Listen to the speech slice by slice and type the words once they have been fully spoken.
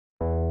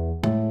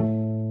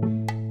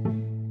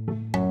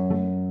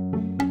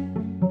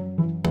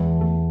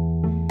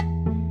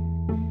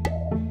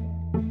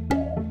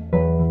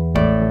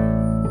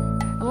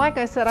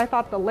like I said, I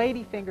thought the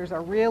lady fingers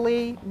are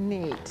really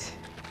neat.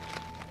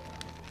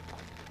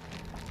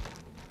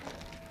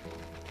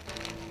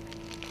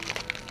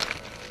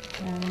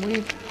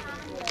 And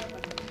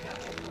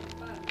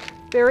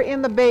they're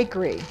in the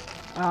bakery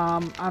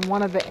on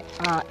one of the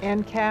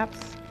end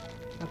caps.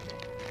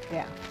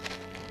 Yeah.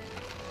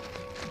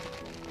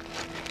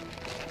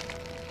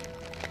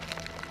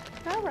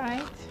 All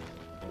right.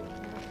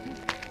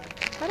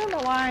 I don't know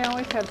why I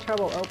always have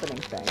trouble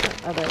opening things.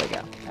 Oh, there we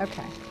go.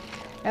 Okay.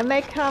 And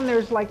they come,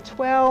 there's like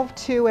 12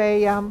 to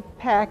a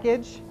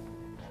package.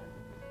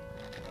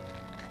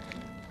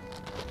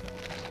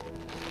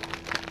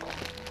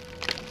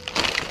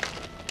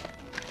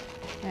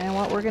 And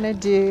what we're going to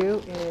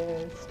do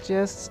is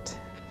just,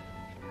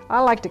 I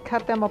like to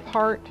cut them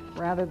apart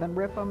rather than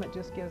rip them. It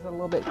just gives it a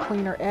little bit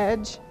cleaner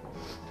edge.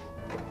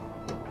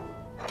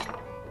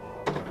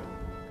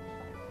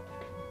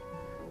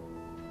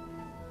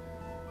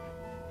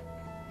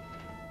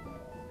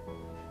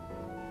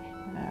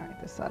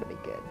 This ought to be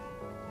good.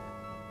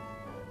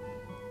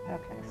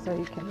 Okay, so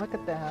you can look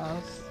at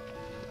those.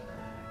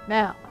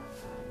 Now,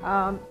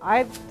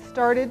 I've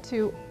started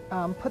to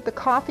put the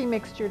coffee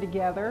mixture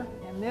together,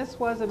 and this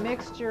was a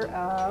mixture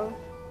of,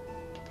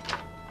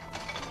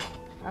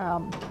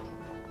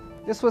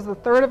 this was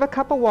 1/3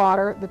 cup of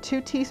water, the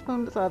 2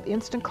 teaspoons of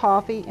instant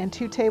coffee, and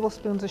 2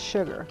 tablespoons of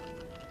sugar.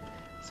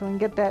 So we can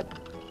get that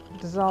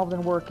dissolved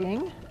and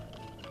working.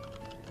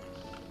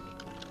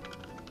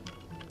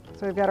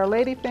 So we've got our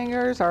lady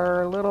fingers,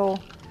 our little,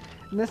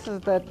 and this is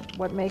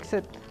what makes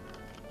it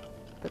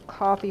the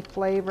coffee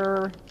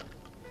flavor.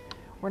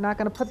 We're not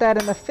going to put that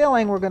in the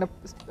filling, we're going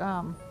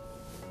to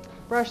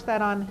brush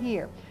that on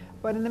here.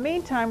 But in the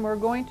meantime, we're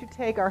going to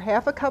take our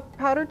 1/2 cup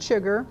powdered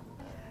sugar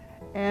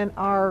and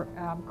our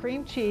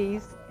cream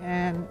cheese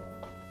and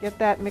get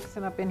that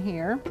mixing up in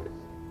here.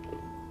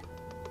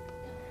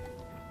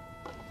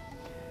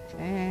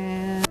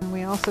 And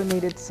we also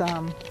needed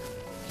some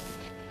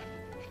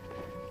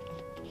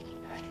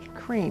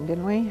cream,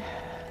 didn't we?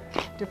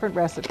 Different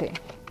recipe.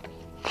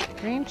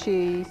 Cream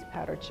cheese,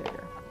 powdered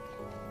sugar.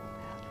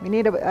 We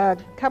need a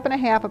 1.5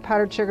 cups of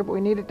powdered sugar, but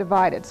we need it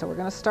divided. So we're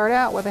going to start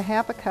out with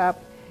 1/2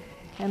 cup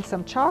and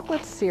some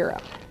chocolate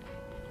syrup.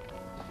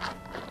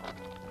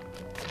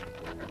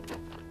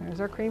 There's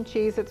our cream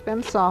cheese that's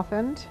been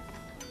softened.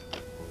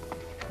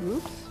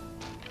 Oops.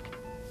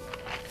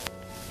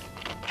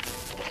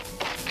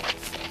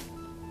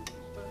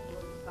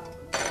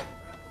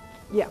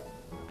 Yeah.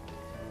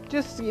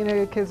 Just, you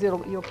know, because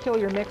you'll kill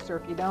your mixer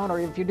if you don't, or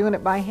if you're doing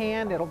it by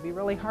hand, it'll be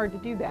really hard to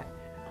do that.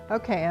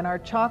 Okay, and our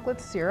chocolate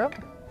syrup,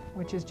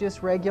 which is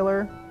just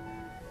regular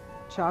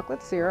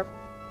chocolate syrup.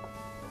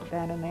 Put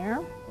that in there.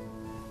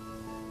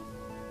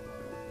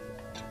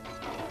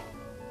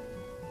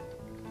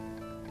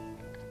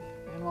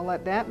 And we'll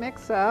let that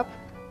mix up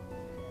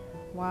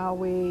while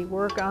we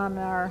work on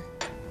our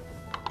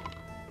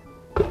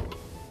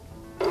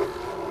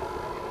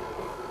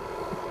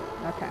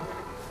okay.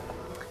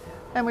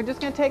 And we're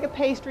just going to take a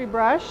pastry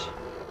brush.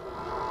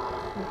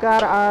 We've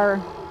got our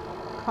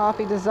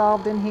coffee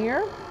dissolved in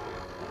here,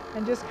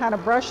 and just kind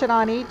of brush it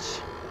on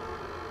each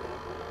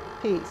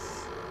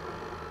piece.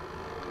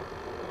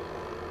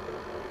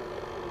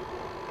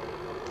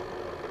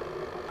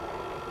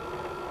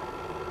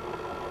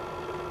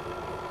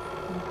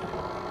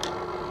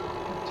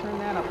 Okay. Turn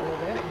that up a little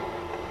bit.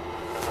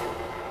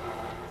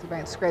 See if I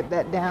can scrape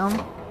that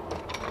down.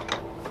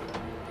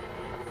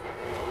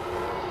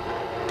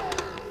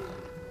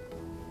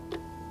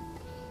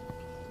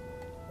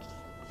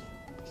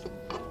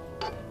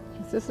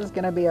 This is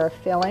going to be our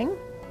filling.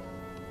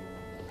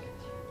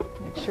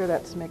 Make sure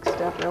that's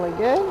mixed up really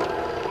good.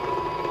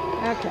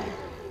 Okay.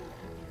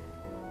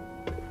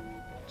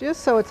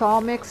 Just so it's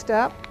all mixed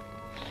up.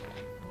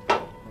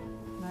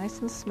 Nice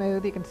and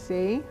smooth, you can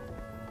see.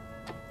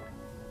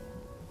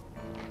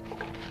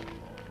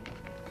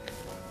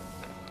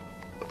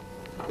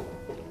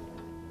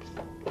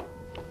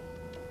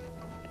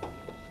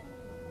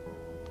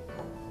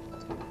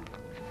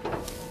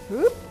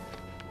 Whoop.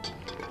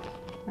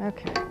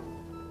 Okay.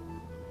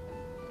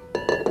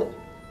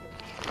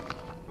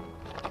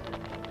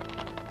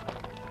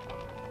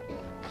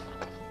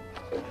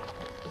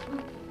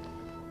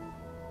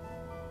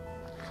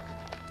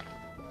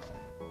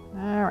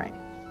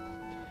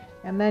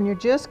 And then you're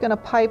just going to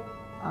pipe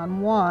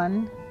on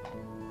one,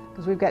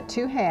 because we've got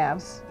 2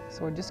 halves,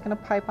 so we're just going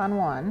to pipe on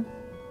one.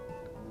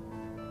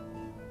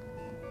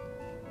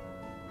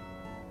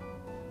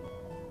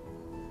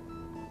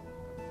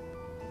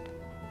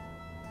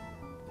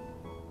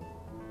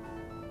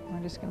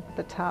 We're just going to put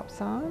the tops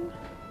on.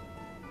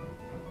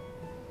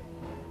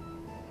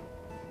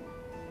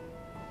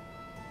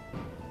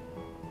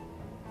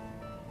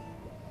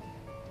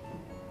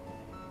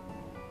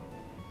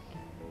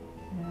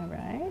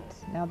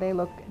 Now they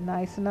look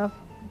nice enough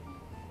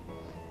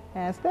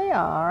as they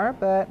are,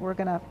 but we're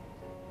going to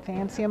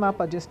fancy them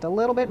up just a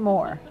little bit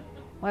more.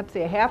 Let's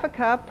see, 1/2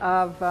 cup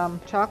of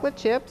chocolate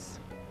chips.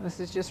 This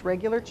is just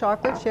regular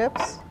chocolate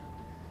chips.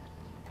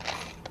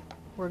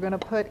 We're going to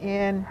put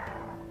in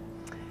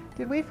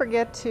Did we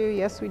forget to?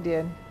 Yes, we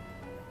did.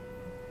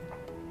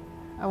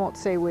 I won't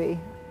say we.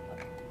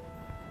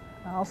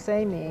 I'll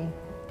say me.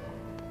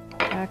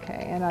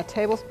 Okay, and a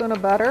tablespoon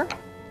of butter.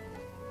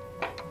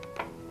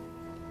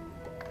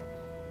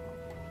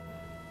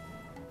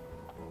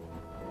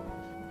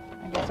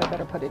 I guess I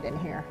better put it in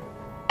here.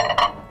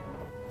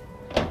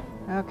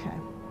 Okay.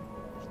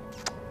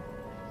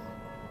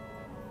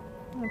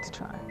 Let's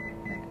try.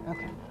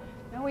 Okay.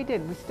 No, we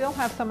didn't. We still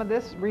have some of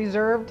this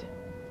reserved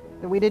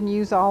that we didn't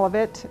use all of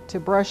it to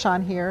brush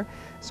on here.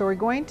 So we're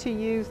going to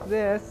use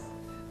this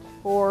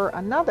for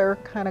another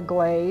kind of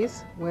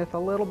glaze with a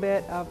little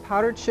bit of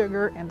powdered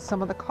sugar and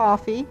some of the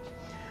coffee.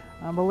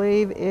 I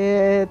believe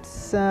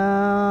it's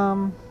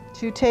 2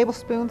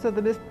 tablespoons of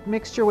the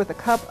mixture with a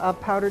cup of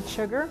powdered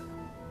sugar.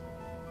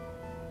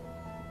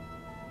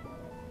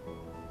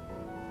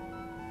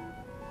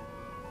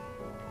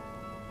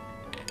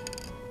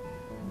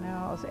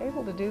 Now I was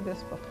able to do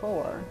this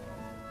before.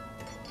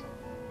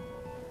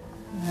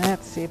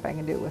 Let's see if I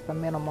can do it with a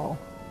minimal.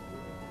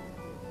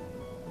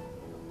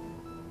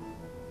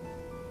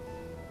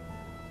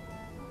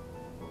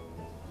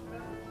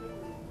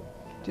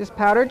 Just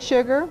powdered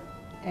sugar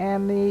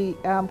and the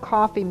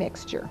coffee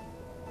mixture.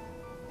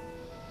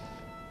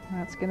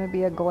 That's going to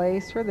be a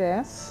glaze for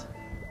this.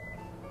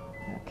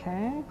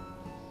 Okay.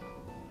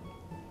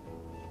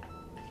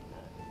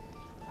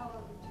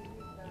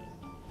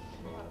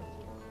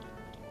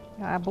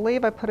 I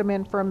believe I put them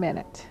in for a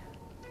minute.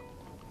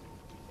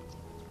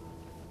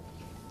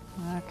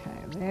 Okay,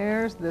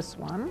 there's this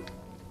one.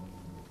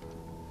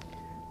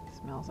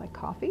 Smells like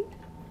coffee.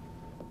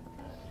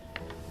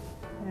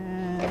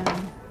 And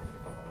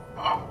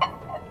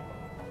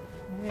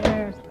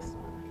there's this one.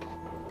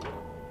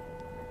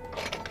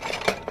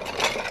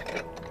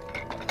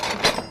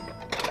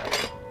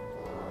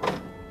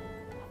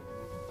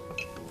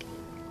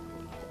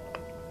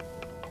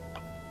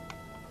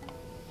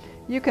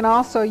 You can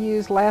also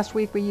use, last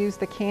week we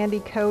used the candy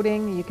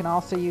coating. You can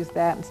also use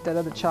that instead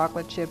of the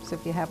chocolate chips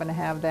if you happen to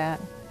have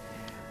that.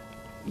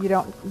 You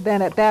don't,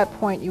 then at that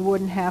point you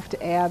wouldn't have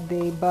to add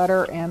the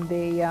butter and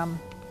the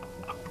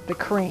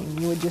cream.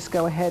 You would just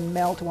go ahead and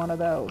melt one of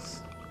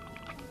those.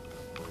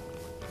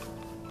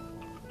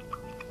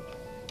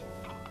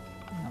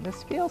 Now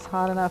this feels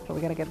hot enough, but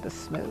we got to get this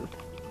smooth.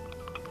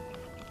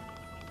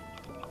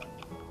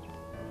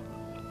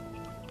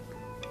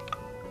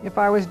 If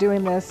I was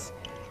doing this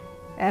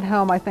at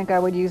home, I think I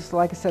would use,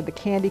 like I said, the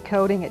candy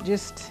coating. It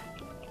just,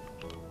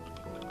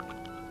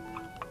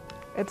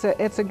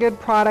 it's a good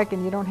product,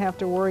 and you don't have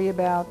to worry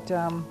about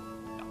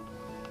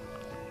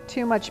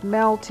too much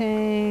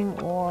melting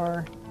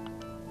or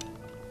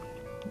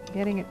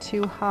getting it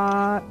too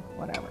hot,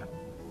 whatever.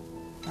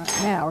 All right,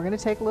 now we're going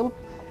to take a little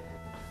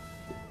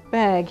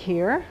bag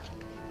here.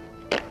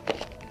 I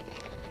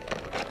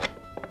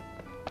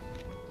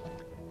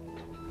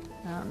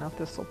don't know if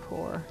this will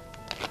pour.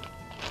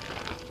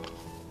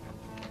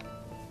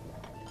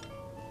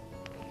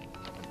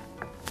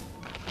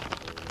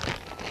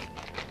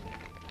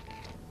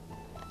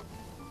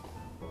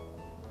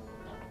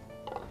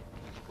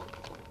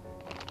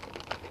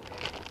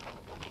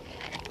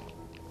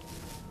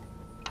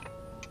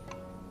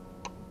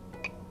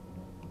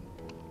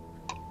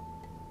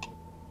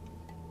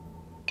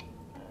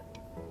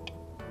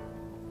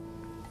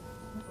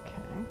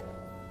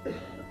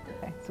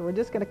 So we're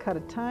just going to cut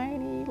a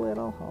tiny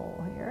little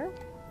hole here.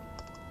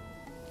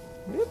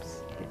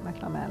 Oops, get my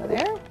thumb out of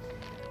there.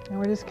 And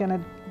we're just going to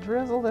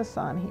drizzle this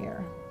on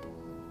here.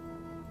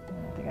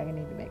 I think I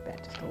need to make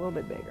that just a little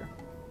bit bigger.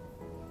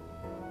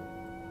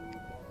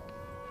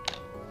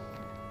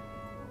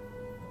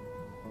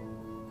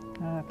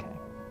 Okay.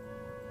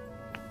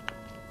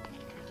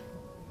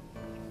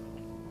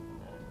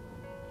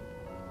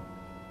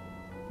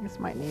 This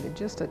might need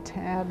just a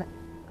tad.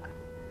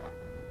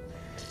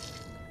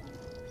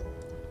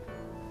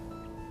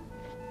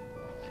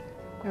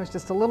 It was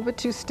just a little bit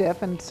too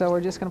stiff, and so we're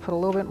just going to put a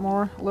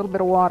little bit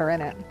of water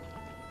in it.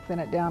 Thin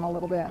it down a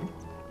little bit.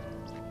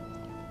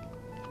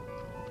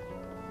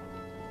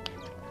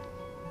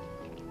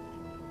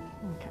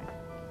 Okay.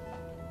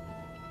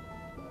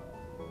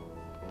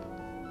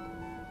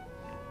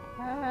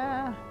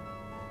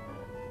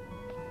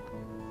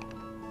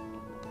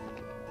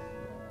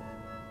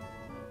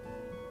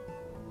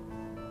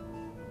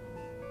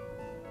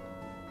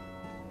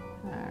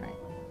 All right.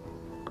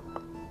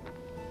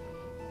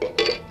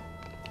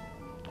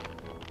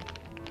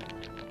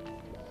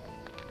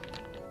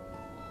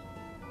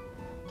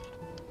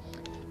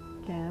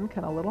 Again,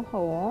 cut a little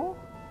hole.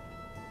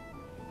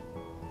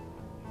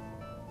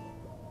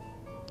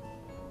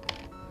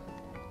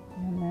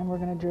 And then we're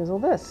going to drizzle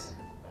this.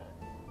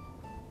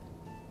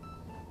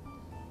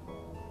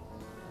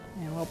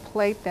 And we'll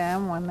plate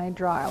them when they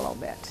dry a little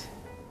bit.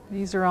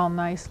 These are all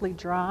nicely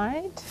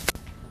dried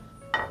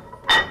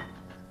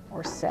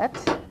or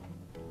set.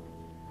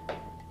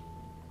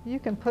 You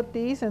can put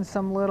these in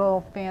some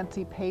little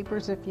fancy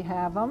papers if you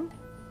have them.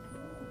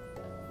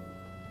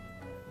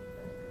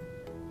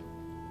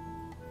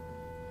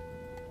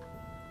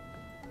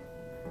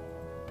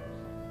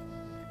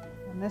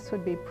 And this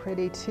would be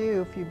pretty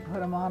too if you put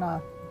them on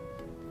a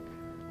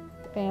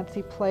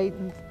fancy plate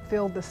and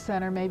filled the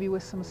center maybe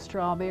with some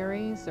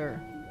strawberries or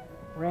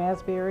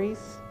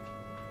raspberries.